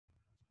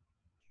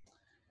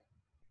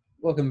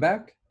Welcome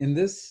back. In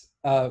this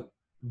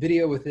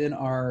video within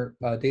our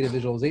data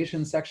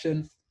visualization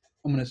section,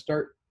 I'm going to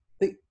start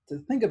to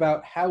think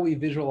about how we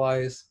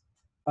visualize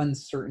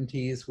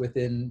uncertainties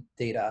within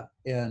data.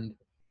 And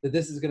that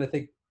this is going to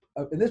think,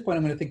 at this point,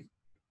 I'm going to think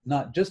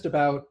not just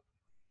about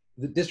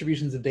the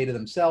distributions of data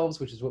themselves,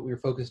 which is what we were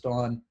focused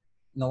on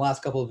in the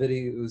last couple of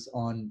videos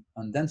on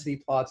density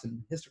plots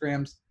and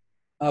histograms,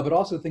 but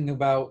also thinking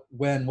about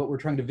when what we're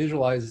trying to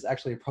visualize is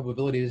actually a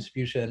probability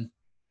distribution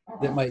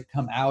that might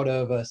come out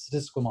of a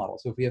statistical model.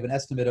 So if we have an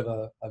estimate of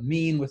a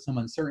mean with some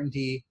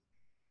uncertainty,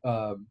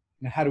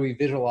 how do we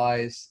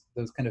visualize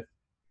those kind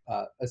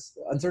of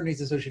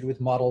uncertainties associated with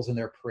models and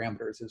their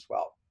parameters as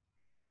well?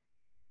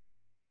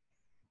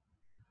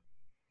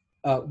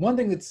 One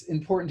thing that's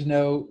important to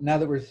know now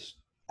that we're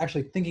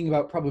actually thinking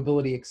about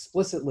probability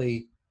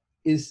explicitly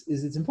is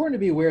it's important to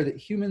be aware that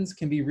humans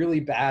can be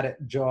really bad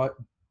at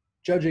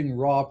judging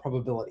raw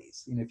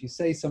probabilities. You know, if you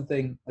say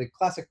something like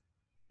classic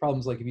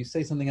problems, like if you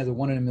say something has a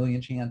 1 in a million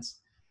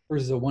chance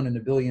versus a 1 in a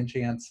billion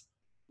chance,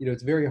 you know,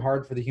 it's very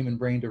hard for the human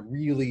brain to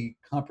really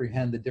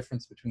comprehend the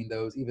difference between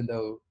those, even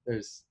though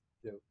there's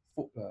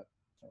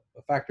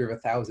a factor of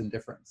 1,000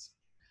 difference.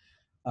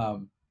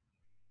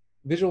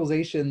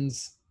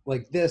 Visualizations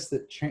like this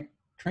that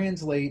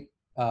translate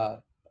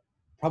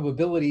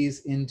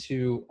probabilities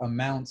into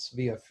amounts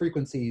via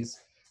frequencies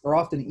are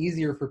often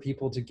easier for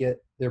people to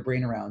get their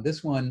brain around.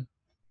 This one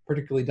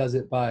particularly does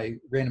it by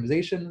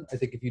randomization. I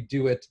think if you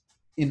do it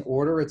in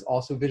order, it's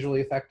also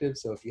visually effective.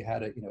 So if you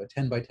had a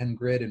 10 by 10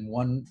 grid and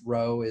one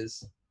row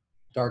is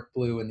dark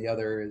blue and the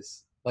other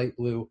is light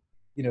blue,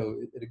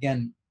 it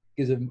again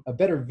gives a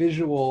better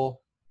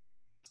visual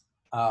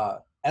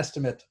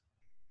estimate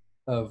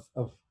of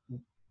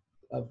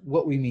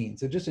what we mean.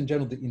 So just in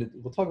general,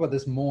 we'll talk about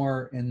this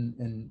more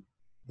in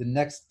the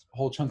next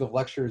whole chunk of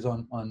lectures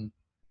on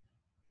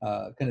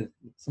kind of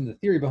some of the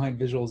theory behind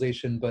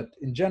visualization. But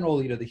in general,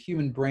 the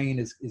human brain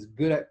is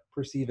good at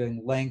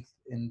perceiving length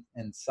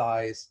and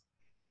size,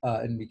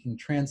 and we can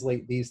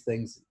translate these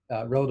things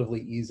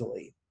relatively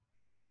easily.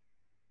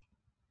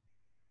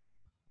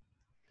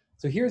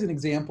 So here's an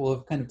example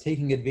of kind of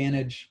taking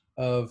advantage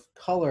of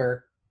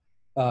color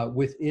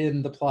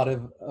within the plot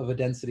of a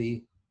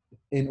density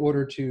in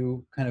order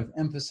to kind of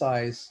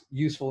emphasize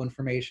useful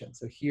information.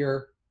 So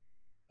here,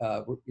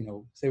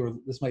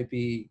 this might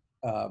be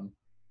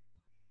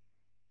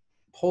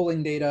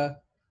polling data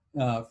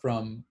for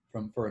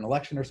an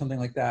election or something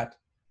like that,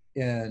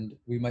 and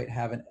we might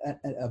have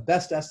a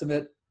best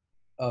estimate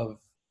of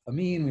a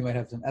mean. We might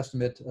have some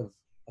estimate of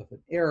an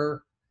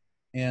error,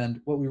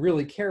 and what we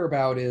really care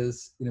about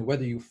is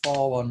whether you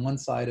fall on one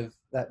side of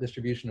that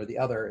distribution or the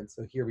other. And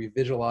so here we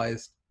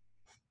visualized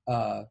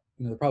the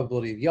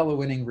probability of yellow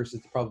winning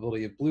versus the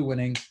probability of blue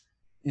winning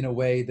in a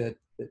way that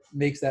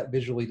makes that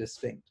visually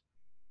distinct,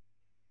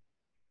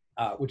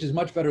 which is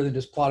much better than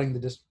just plotting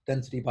the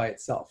density by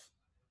itself.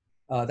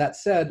 That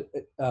said,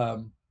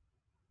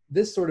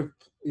 this sort of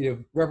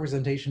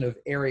representation of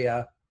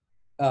area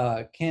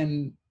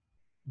can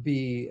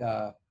be,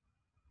 I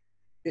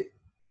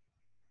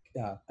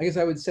guess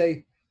I would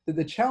say that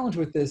the challenge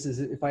with this is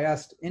if I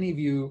asked any of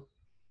you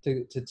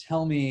to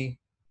tell me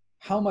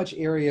how much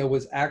area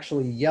was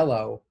actually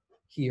yellow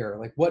here,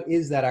 like what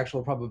is that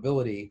actual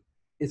probability,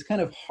 it's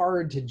kind of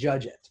hard to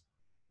judge it.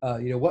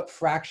 What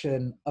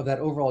fraction of that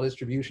overall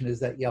distribution is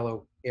that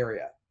yellow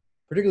area,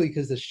 particularly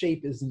because the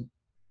shape isn't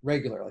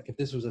regular. Like if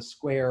this was a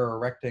square or a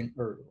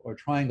rectangle or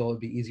triangle, it'd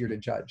be easier to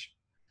judge.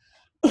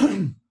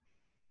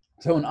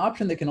 So an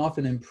option that can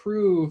often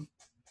improve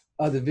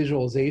the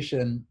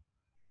visualization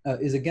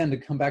is, again, to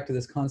come back to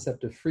this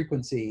concept of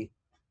frequency.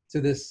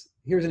 So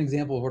here's an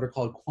example of what are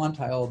called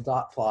quantile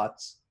dot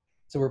plots.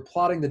 So we're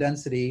plotting the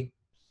density,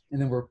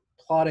 and then we're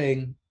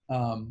plotting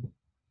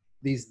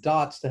these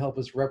dots to help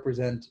us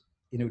represent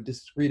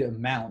discrete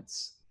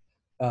amounts.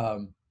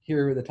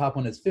 Here the top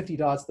one is 50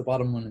 dots, the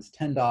bottom one is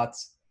 10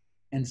 dots.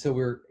 And so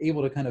we're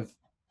able to kind of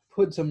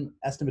put some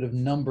estimate of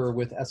number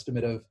with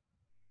estimate of,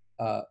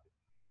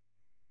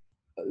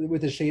 with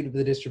the shape of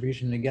the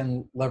distribution, and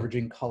again,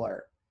 leveraging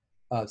color.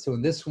 So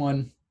in this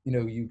one,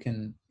 you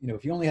can,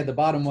 if you only had the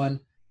bottom one,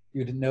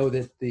 you would know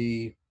that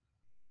the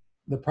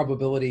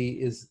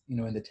probability is,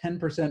 in the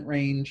 10%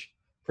 range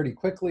pretty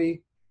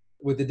quickly,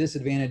 with the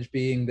disadvantage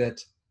being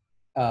that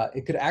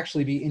it could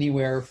actually be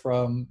anywhere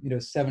from,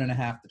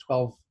 7.5 to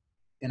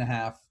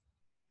 12.5.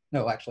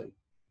 No, actually,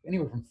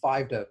 anywhere from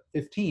 5 to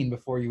 15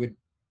 before you would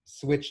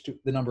switch to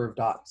the number of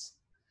dots.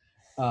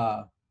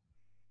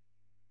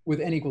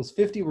 With n equals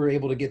 50, we're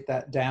able to get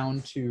that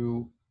down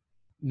to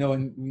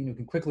knowing,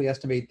 can quickly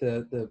estimate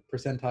the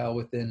percentile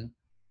within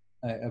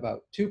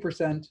about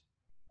 2%.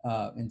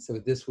 And so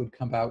this would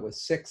come out with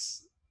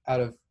 6 out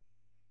of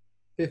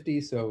 50,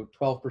 so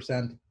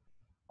 12%.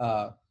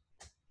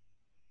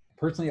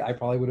 Personally, I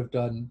probably would have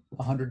done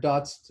 100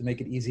 dots to make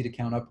it easy to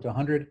count up to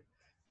 100.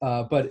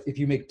 But if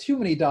you make too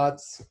many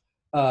dots,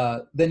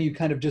 then you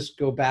kind of just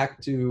go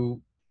back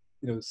to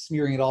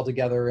smearing it all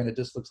together, and it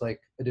just looks like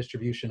a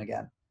distribution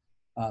again.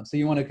 So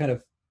you want to kind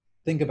of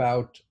think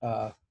about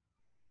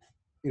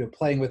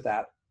playing with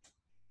that.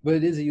 but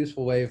it is a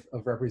useful way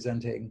of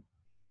representing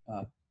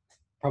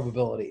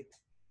probability.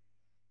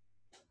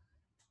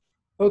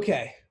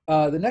 Okay,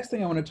 the next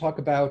thing I want to talk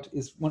about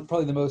is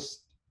probably the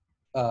most,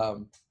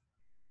 the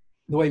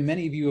way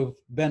many of you have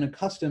been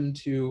accustomed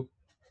to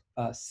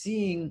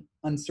seeing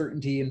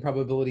uncertainty and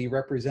probability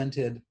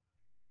represented,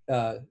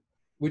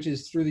 which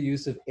is through the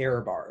use of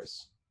error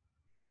bars.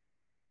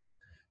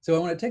 So I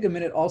want to take a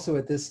minute also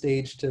at this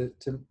stage to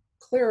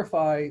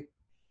clarify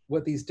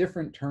what these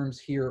different terms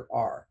here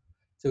are.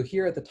 So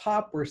here at the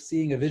top, we're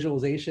seeing a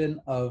visualization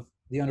of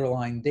the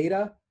underlying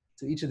data.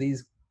 So each of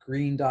these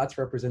green dots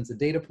represents a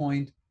data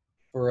point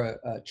for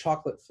a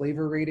chocolate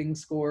flavor rating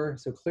score.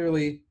 So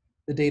clearly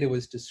the data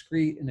was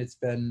discrete and it's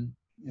been,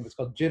 it's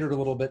called jittered a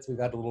little bit. So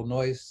we've had a little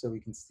noise so we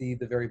can see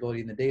the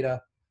variability in the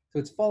data. So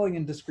it's falling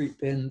in discrete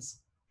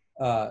bins,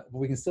 but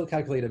we can still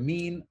calculate a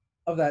mean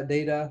of that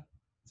data.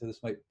 So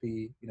this might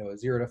be, a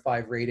 0 to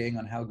 5 rating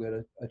on how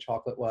good a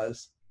chocolate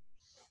was.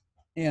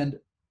 And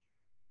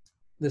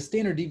the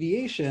standard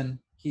deviation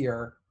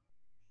here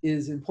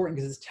is important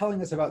because it's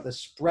telling us about the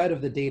spread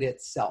of the data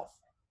itself.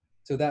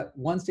 So that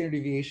one standard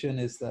deviation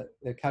is the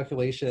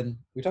calculation.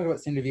 We talked about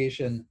standard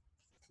deviation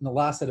in the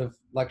last set of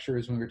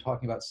lectures when we were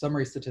talking about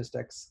summary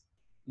statistics.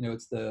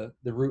 It's the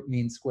root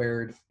mean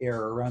squared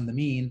error around the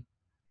mean.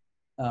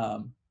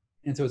 And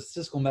so it's a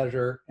statistical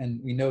measure,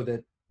 and we know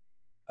that,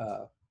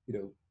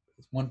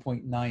 it's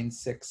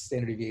 1.96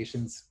 standard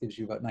deviations gives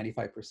you about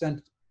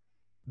 95%.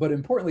 But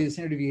importantly, the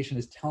standard deviation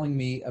is telling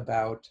me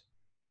about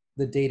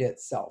the data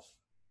itself.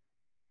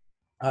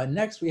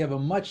 Next, we have a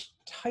much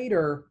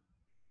tighter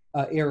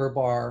error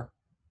bar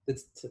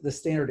that's the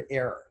standard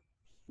error.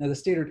 Now, the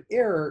standard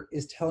error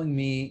is telling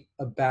me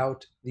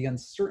about the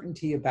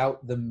uncertainty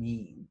about the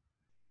mean.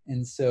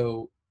 And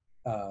so,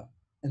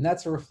 and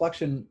that's a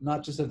reflection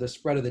not just of the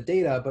spread of the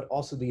data, but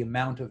also the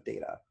amount of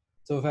data.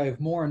 So if I have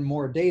more and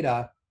more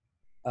data,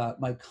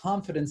 my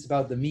confidence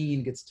about the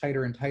mean gets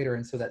tighter and tighter,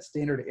 and so that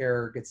standard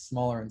error gets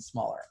smaller and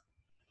smaller.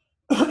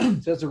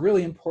 So that's a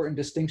really important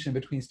distinction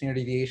between standard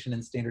deviation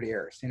and standard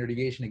error. Standard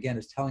deviation, again,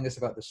 is telling us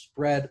about the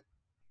spread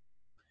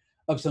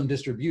of some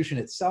distribution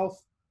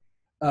itself,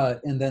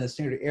 and then a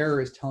standard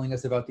error is telling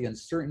us about the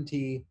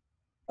uncertainty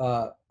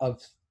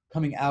of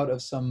coming out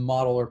of some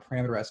model or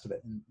parameter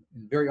estimate. And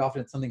very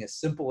often it's something as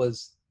simple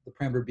as the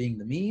parameter being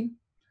the mean,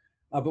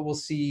 but we'll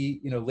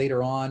see,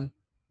 later on,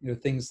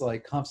 things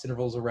like confidence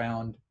intervals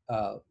around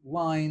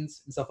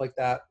lines and stuff like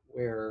that,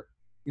 where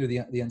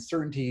the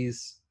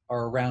uncertainties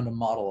are around a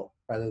model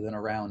rather than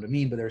around a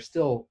mean, but they're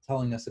still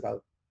telling us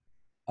about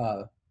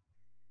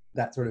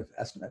that sort of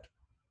estimate.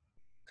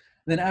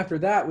 And then after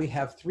that, we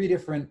have 3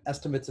 different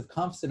estimates of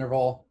confidence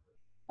interval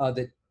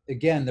that,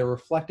 again, they're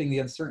reflecting the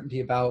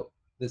uncertainty about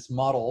this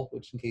model,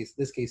 which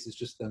this case is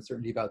just the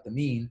uncertainty about the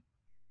mean,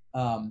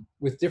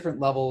 with different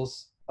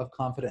levels of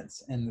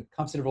confidence. And the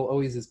confidence interval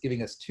always is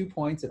giving us 2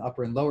 points, an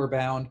upper and lower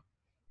bound,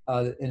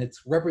 and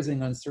it's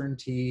representing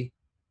uncertainty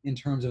in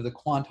terms of the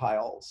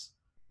quantiles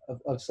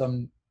of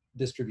some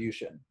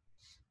distribution.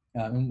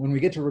 And when we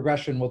get to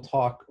regression, we'll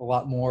talk a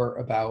lot more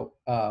about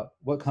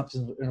what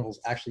confidence intervals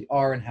actually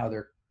are and how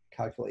they're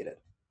calculated.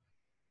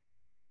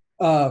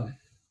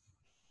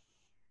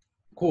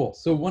 Cool.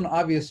 So one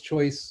obvious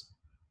choice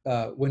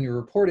when you're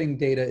reporting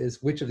data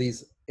is which of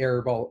these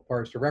error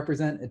bars to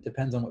represent. It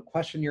depends on what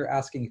question you're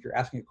asking. If you're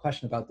asking a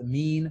question about the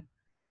mean,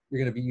 you're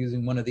going to be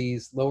using one of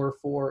these lower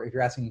 4. If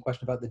you're asking a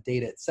question about the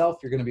data itself,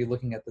 you're going to be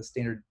looking at the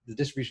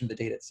distribution of the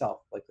data itself,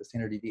 like the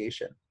standard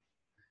deviation.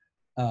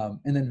 And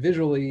then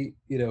visually,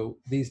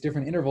 these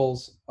different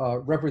intervals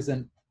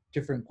represent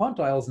different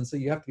quantiles, and so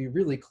you have to be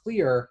really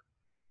clear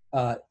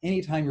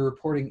anytime you're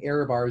reporting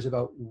error bars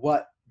about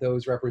what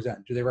those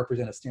represent. Do they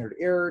represent a standard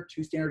error,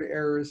 2 standard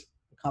errors,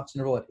 a confidence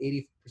interval at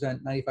 80%,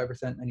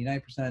 95%,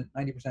 99%,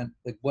 90%?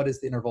 Like, what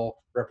does the interval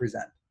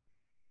represent?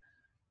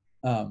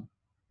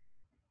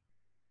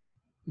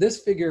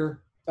 This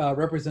figure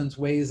represents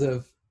ways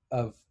it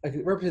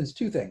represents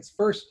 2 things.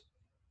 First,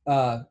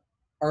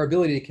 our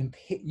ability to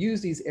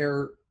use these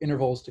error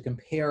intervals to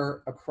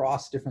compare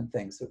across different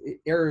things. So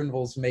error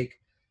intervals make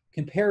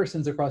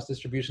comparisons across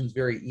distributions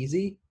very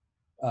easy,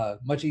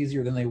 much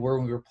easier than they were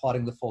when we were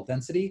plotting the full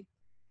density.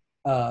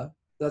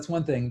 That's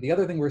one thing. The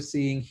other thing we're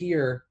seeing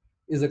here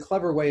is a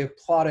clever way of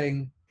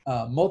plotting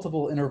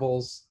multiple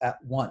intervals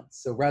at once.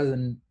 So rather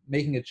than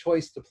making a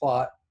choice to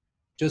plot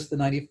just the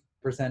 90%,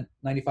 95%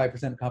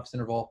 confidence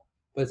interval,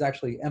 but it's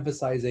actually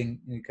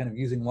emphasizing, kind of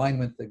using line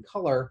width and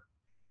color,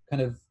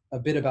 kind of a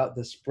bit about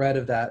the spread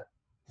of that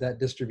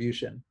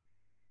distribution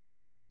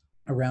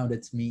around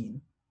its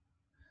mean.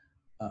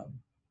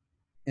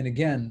 And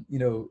again,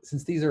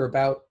 since these are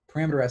about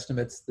parameter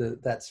estimates,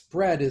 that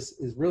spread is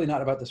really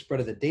not about the spread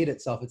of the data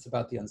itself, it's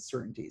about the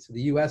uncertainty. So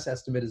the US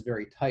estimate is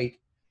very tight,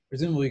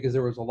 presumably because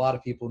there was a lot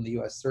of people in the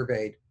US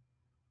surveyed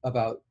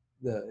about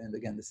and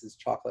again, this is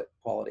chocolate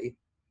quality.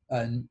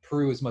 And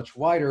Peru is much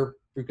wider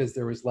because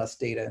there was less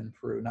data in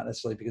Peru, not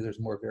necessarily because there's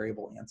more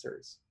variable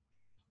answers.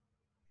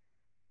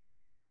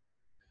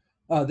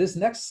 This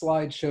next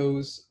slide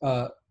shows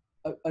a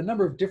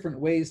number of different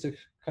ways to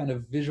kind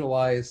of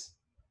visualize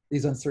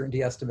these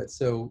uncertainty estimates.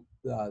 So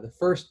the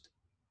first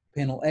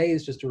panel A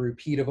is just a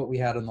repeat of what we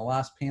had on the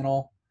last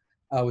panel,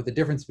 with the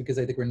difference because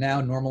I think we're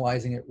now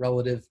normalizing it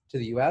relative to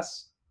the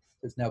US.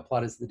 It's now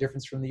plotted as the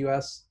difference from the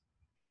US.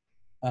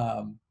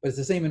 But it's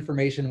the same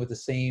information with the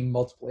same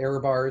multiple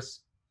error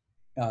bars.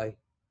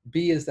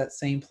 B is that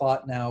same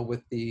plot now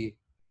with the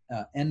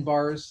n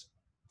bars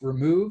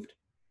removed,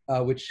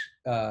 which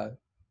I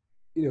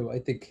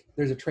think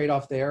there's a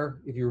trade-off there.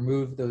 If you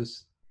remove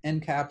those n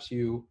caps,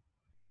 you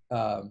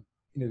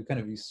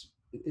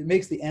it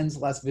makes the ends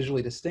less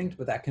visually distinct,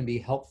 but that can be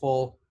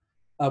helpful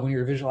when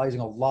you're visualizing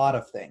a lot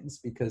of things,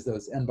 because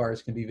those n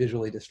bars can be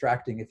visually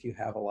distracting if you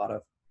have a lot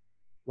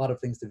of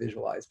things to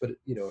visualize. But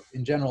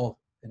in general,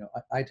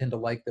 I tend to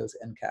like those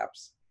end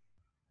caps.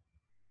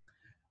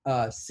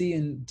 C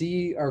and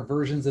D are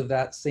versions of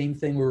that same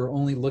thing. We were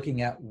only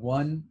looking at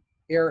one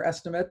error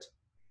estimate,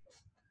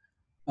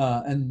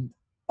 and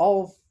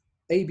all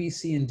A, B,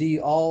 C, and D,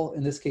 all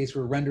in this case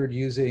were rendered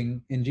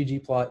in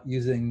ggplot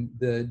using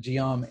the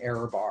geom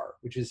error bar,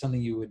 which is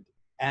something you would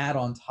add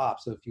on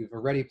top. So if you've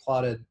already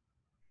plotted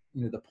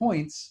the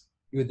points,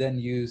 you would then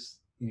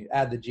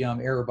add the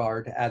geom error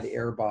bar to add the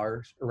error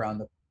bars around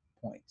the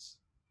points.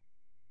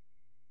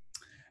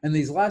 And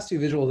these last two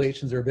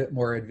visualizations are a bit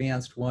more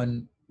advanced.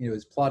 One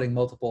is plotting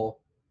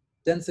multiple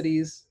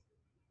densities,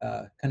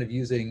 kind of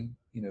using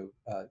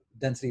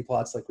density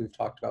plots like we've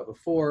talked about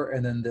before,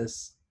 and then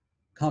this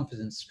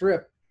confidence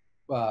strip,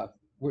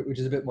 which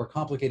is a bit more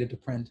complicated to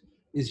print,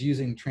 is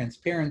using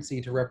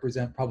transparency to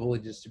represent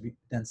probability distributed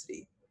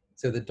density.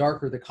 So the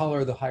darker the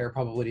color, the higher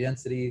probability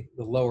density;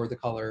 the lower the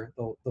color,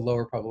 the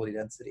lower probability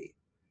density.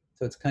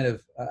 So it's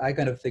I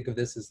kind of think of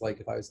this as like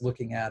if I was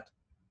looking at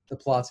the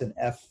plots in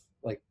F,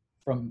 like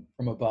from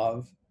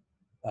above,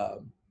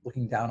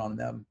 looking down on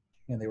them,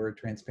 and they were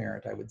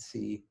transparent, I would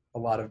see a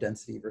lot of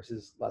density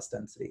versus less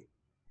density.